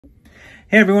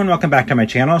Hey everyone, welcome back to my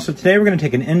channel. So today we're going to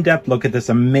take an in-depth look at this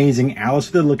amazing Alice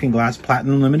Through the Looking Glass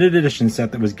Platinum Limited Edition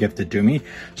set that was gifted to me.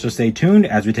 So stay tuned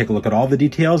as we take a look at all the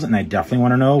details, and I definitely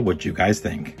want to know what you guys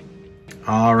think.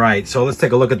 All right, so let's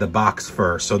take a look at the box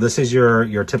first. So this is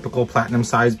your typical platinum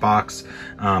size box.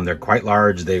 They're quite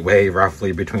large. They weigh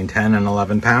roughly between 10 and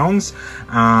 11 pounds.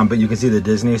 But you can see the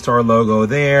Disney Store logo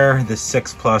there, the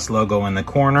 6+ logo in the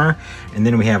corner. And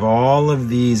then we have all of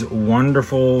these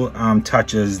wonderful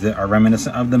touches that are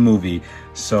reminiscent of the movie.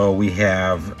 So we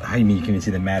have, I mean, you can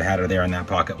see the Mad Hatter there in that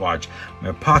pocket watch. We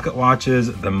have pocket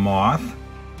watches, the moth,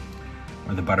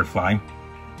 or the butterfly.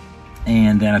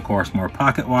 And then, of course, more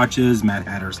pocket watches, Mad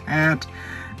Hatter's hat,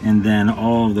 and then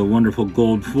all of the wonderful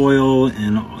gold foil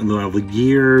and all the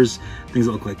gears, things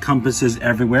that look like compasses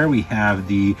everywhere. We have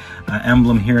the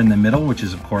emblem here in the middle, which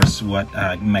is, of course, what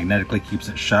magnetically keeps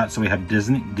it shut. So we have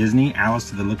Disney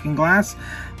Alice Through the Looking Glass,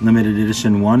 limited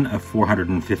edition 1 of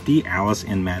 450, Alice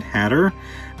and Mad Hatter.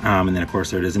 And then, of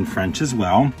course, there it is in French as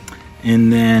well.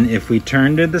 And then if we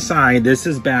turn to the side, this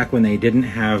is back when they didn't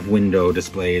have window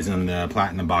displays in the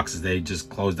platinum boxes. They just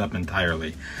closed up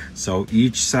entirely. So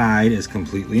each side is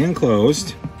completely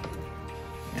enclosed.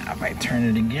 Now if I turn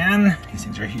it again, these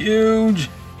things are huge.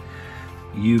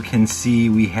 You can see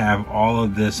we have all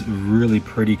of this really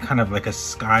pretty, kind of like a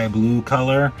sky blue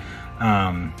color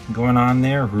going on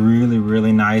there. Really,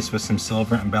 really nice with some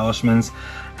silver embellishments.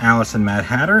 Alice and Mad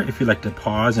Hatter. If you'd like to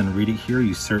pause and read it here,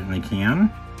 you certainly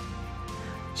can.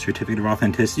 Certificate of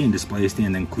authenticity and display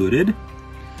stand included.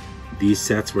 These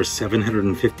sets were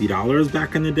 $750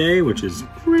 back in the day, which is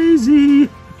crazy.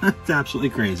 That's absolutely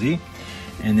crazy.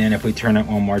 And then if we turn it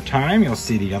one more time, you'll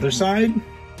see the other side.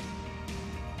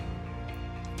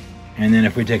 And then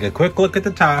if we take a quick look at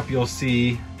the top, you'll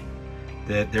see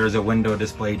that there's a window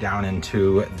display down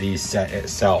into the set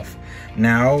itself.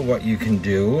 Now what you can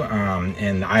do,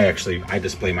 and I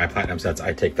display my platinum sets,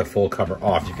 I take the full cover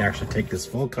off. You can actually take this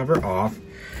full cover off,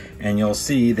 and you'll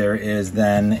see there is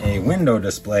then a window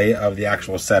display of the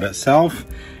actual set itself,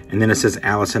 and then it says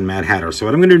Alice and Mad Hatter. So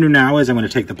what I'm gonna do now is I'm gonna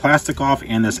take the plastic off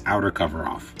and this outer cover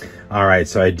off. All right,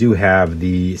 so I do have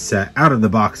the set out of the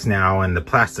box now, and the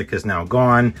plastic is now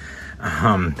gone.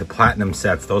 The platinum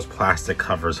sets, those plastic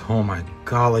covers, oh my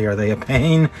golly, are they a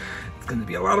pain? It's gonna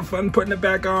be a lot of fun putting it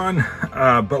back on.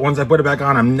 But once I put it back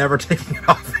on, I'm never taking it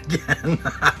off again.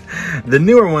 The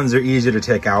newer ones are easier to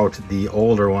take out. The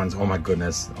older ones, oh my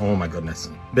goodness, oh my goodness.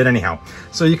 But anyhow,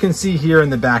 so you can see here in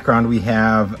the background, we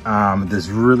have this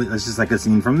really, it's just like a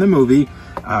scene from the movie.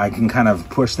 I can kind of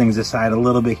push things aside a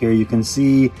little bit here. You can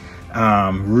see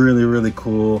really, really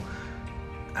cool.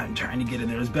 I'm trying to get in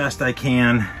there as best I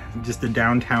can. Just the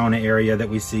downtown area that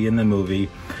we see in the movie.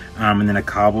 And then a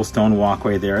cobblestone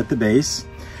walkway there at the base.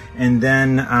 And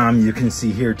then you can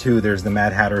see here too, there's the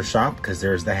Mad Hatter shop, because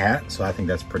there's the hat. So I think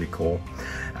that's pretty cool.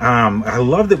 I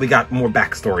love that we got more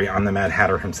backstory on the Mad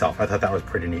Hatter himself. I thought that was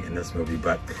pretty neat in this movie,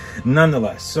 but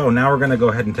nonetheless. So now we're gonna go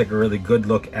ahead and take a really good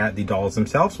look at the dolls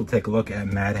themselves. We'll take a look at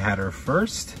Mad Hatter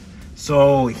first.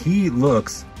 So he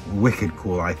looks wicked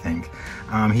cool, I think.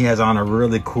 He has on a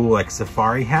really cool like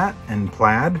safari hat and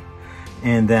plaid,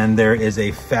 and then there is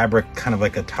a fabric, kind of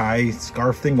like a tie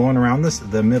scarf thing going around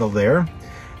the middle there.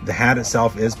 The hat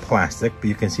itself is plastic, but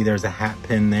you can see there's a hat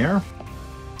pin there.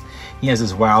 He has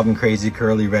this wild and crazy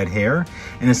curly red hair,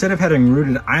 and instead of having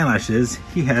rooted eyelashes,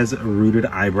 he has rooted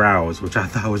eyebrows, which I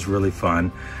thought was really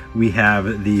fun. We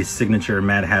have the signature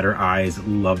Mad Hatter eyes,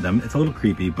 love them. It's a little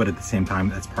creepy, but at the same time,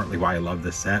 that's partly why I love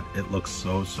this set. It looks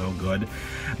so, so good.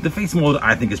 The face mold,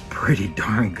 I think, is pretty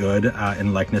darn good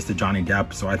in likeness to Johnny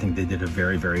Depp, so I think they did a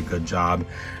very, very good job.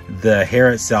 The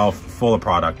hair itself, full of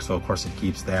product, so of course it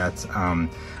keeps that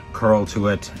curl to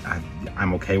it.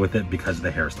 I'm okay with it because of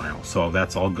the hairstyle, so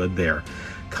that's all good there.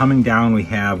 Coming down, we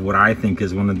have what I think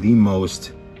is one of the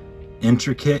most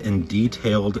intricate and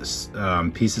detailed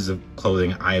pieces of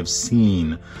clothing I have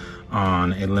seen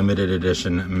on a limited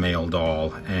edition male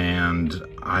doll, and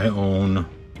I own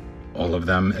all of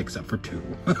them except for 2.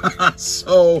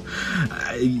 So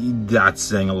that's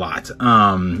saying a lot.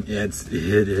 It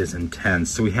is intense.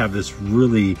 So we have this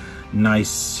really nice,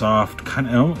 soft kind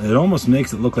of, it almost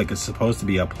makes it look like it's supposed to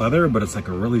be a pleather, but it's like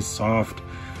a really soft,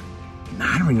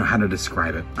 I don't even know how to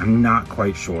describe it. I'm not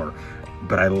quite sure,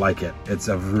 but I like it. It's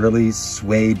a really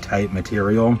suede type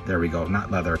material. There we go,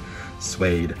 not leather,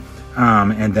 suede.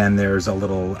 And then there's a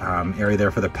little area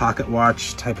there for the pocket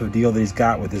watch type of deal that he's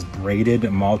got with his braided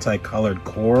multicolored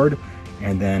cord,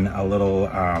 and then a little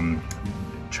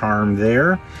charm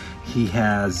there. He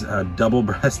has a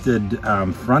double-breasted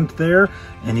front there,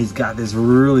 and he's got this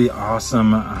really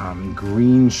awesome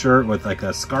green shirt with like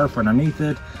a scarf underneath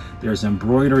it. There's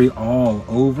embroidery all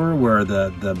over where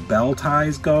the bell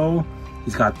ties go.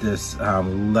 He's got this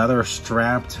leather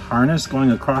strapped harness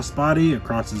going across body,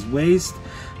 across his waist.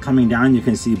 Coming down, you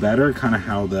can see better kind of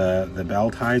how the bell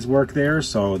ties work there.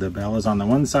 So the bell is on the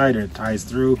one side, it ties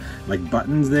through like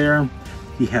buttons there.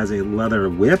 He has a leather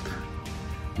whip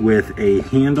with a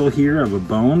handle here of a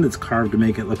bone that's carved to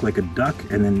make it look like a duck.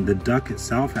 And then the duck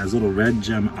itself has little red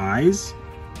gem eyes.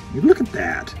 Look at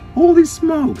that. Holy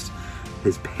smokes.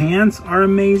 His pants are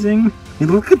amazing.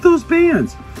 And look at those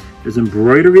pants. There's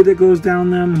embroidery that goes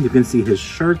down them. You can see his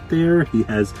shirt there. He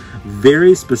has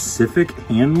very specific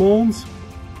hand molds.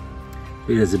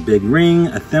 He has a big ring,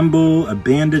 a thimble, a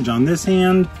bandage on this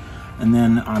hand. And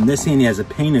then on this hand, he has a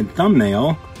painted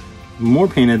thumbnail, more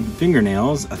painted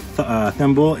fingernails, a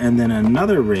thimble, and then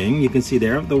another ring. You can see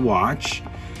there of the watch.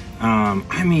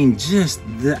 I mean, just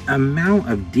the amount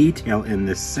of detail in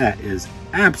this set is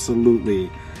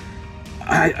absolutely,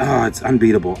 it's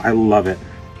unbeatable. I love it.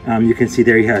 You can see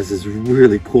there he has his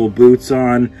really cool boots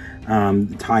on,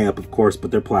 tie up of course,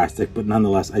 but they're plastic, but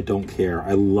nonetheless, I don't care.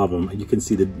 I love them. You can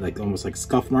see the like almost like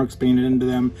scuff marks painted into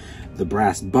them, the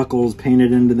brass buckles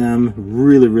painted into them,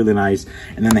 really, really nice.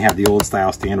 And then they have the old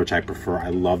style stand, which I prefer. I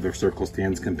love their circle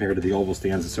stands compared to the oval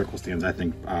stands. The circle stands, I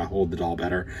think, hold it all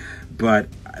better. But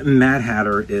Mad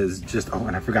Hatter is just, oh,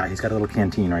 and I forgot, he's got a little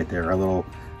canteen right there, a little,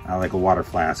 like a water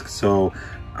flask. So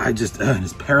I just,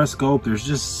 his periscope, there's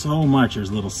just so much. There's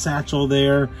a little satchel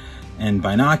there and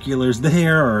binoculars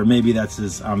there, or maybe that's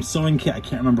his sewing kit. I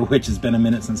can't remember which. It's been a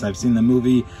minute since I've seen the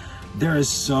movie. There is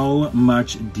so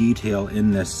much detail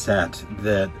in this set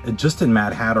that just in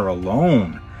Mad Hatter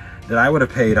alone, that I would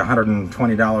have paid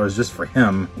 $120 just for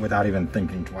him without even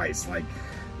thinking twice. Like,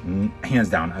 hands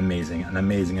down, amazing. An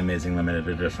amazing, amazing limited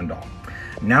edition doll.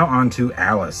 Now on to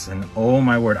Alice, and oh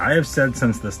my word, I have said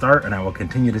since the start, and I will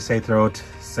continue to say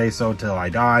so till I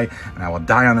die, and I will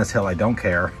die on this hill, I don't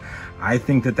care. I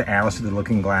think that the Alice Through the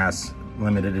Looking Glass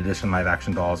limited edition live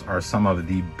action dolls are some of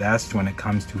the best when it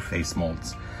comes to face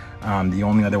molds. The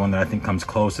only other one that I think comes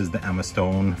close is the Emma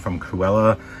Stone from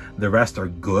Cruella. The rest are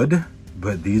good,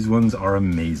 but these ones are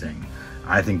amazing.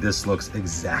 I think this looks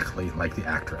exactly like the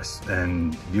actress,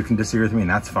 and you can disagree with me, and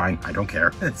that's fine. I don't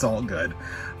care. It's all good.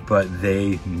 But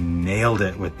they nailed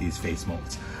it with these face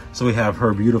molds. So we have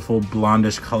her beautiful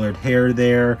blondish colored hair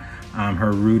there,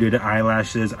 her rooted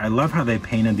eyelashes. I love how they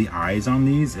painted the eyes on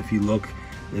these. If you look,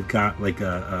 they've got like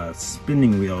a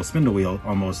spindle wheel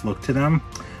almost look to them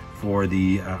for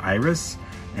the iris.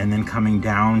 And then coming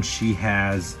down, she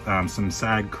has some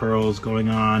side curls going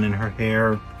on in her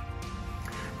hair.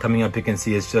 Coming up, you can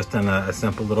see it's just in a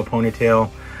simple little ponytail.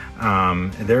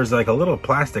 There's like a little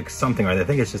plastic something, right? I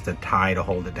think it's just a tie to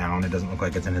hold it down. It doesn't look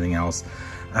like it's anything else.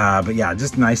 But yeah,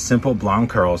 just nice, simple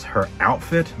blonde curls. Her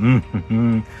outfit,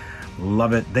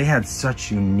 love it. They had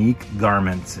such unique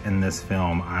garments in this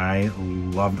film. I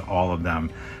loved all of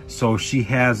them. So she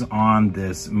has on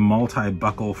this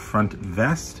multi-buckle front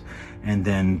vest and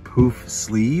then poof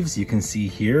sleeves. You can see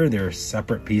here, they're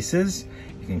separate pieces.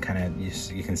 You can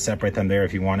you can separate them there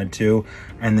if you wanted to.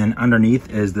 And then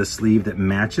underneath is the sleeve that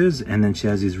matches. And then she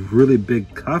has these really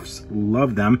big cuffs.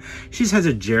 Love them. She just has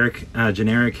a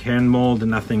generic hand mold,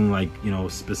 nothing like, you know,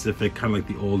 specific, kind of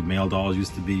like the old male dolls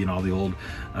used to be, and all the old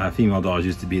female dolls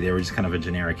used to be. They were just kind of a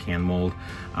generic hand mold.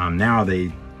 Now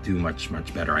they do much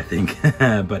better, I think.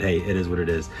 But hey, it is what it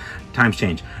is. Times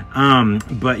change.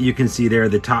 But you can see there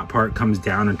the top part comes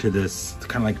down into this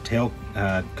kind of like tail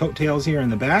coattails here in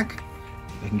the back.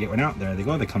 I can get one out. There they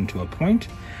go. They come to a point.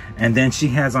 And then she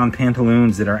has on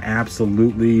pantaloons that are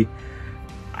absolutely,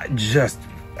 just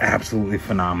absolutely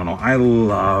phenomenal. I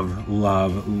love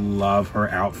her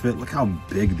outfit. Look how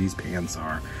big these pants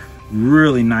are.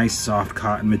 Really nice soft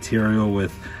cotton material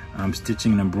with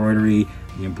stitching and embroidery.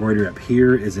 The embroidery up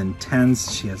here is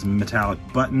intense. She has metallic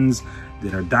buttons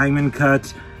that are diamond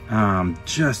cut.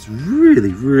 Just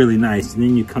really nice. And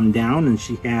then you come down and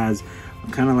she has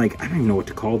kind of like, I don't even know what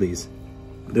to call these.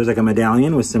 There's like a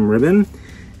medallion with some ribbon.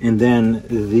 And then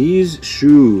these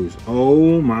shoes,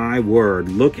 oh my word,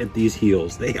 look at these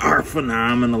heels. They are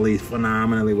phenomenally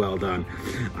well done.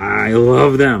 I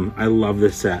love them. I love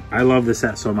this set. I love this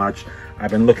set so much.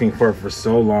 I've been looking for it for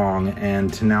so long,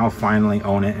 and to now finally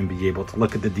own it and be able to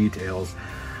look at the details,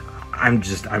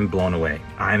 I'm blown away.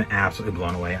 I'm absolutely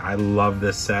blown away. I love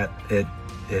this set.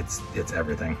 It's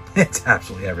everything. It's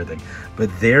absolutely everything. But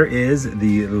there is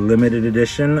the limited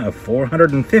edition of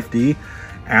 450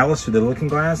 Alice Through the Looking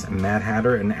Glass, Mad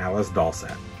Hatter, and Alice doll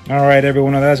set. All right,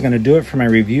 everyone, well, that's going to do it for my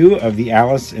review of the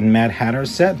Alice and Mad Hatter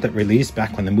set that released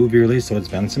back when the movie released, so it's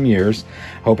been some years.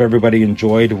 Hope everybody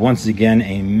enjoyed. Once again,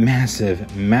 a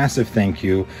massive thank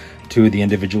you to the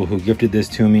individual who gifted this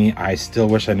to me. I still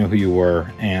wish I knew who you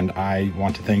were, and I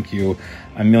want to thank you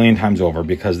a million times over,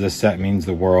 because this set means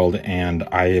the world and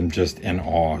I am just in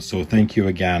awe. So thank you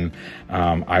again.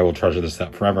 I will treasure this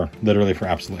set forever, literally for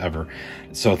absolutely ever.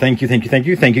 So thank you, thank you, thank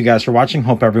you. Thank you guys for watching.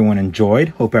 Hope everyone enjoyed.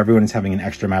 Hope everyone is having an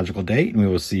extra magical day, and we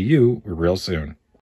will see you real soon.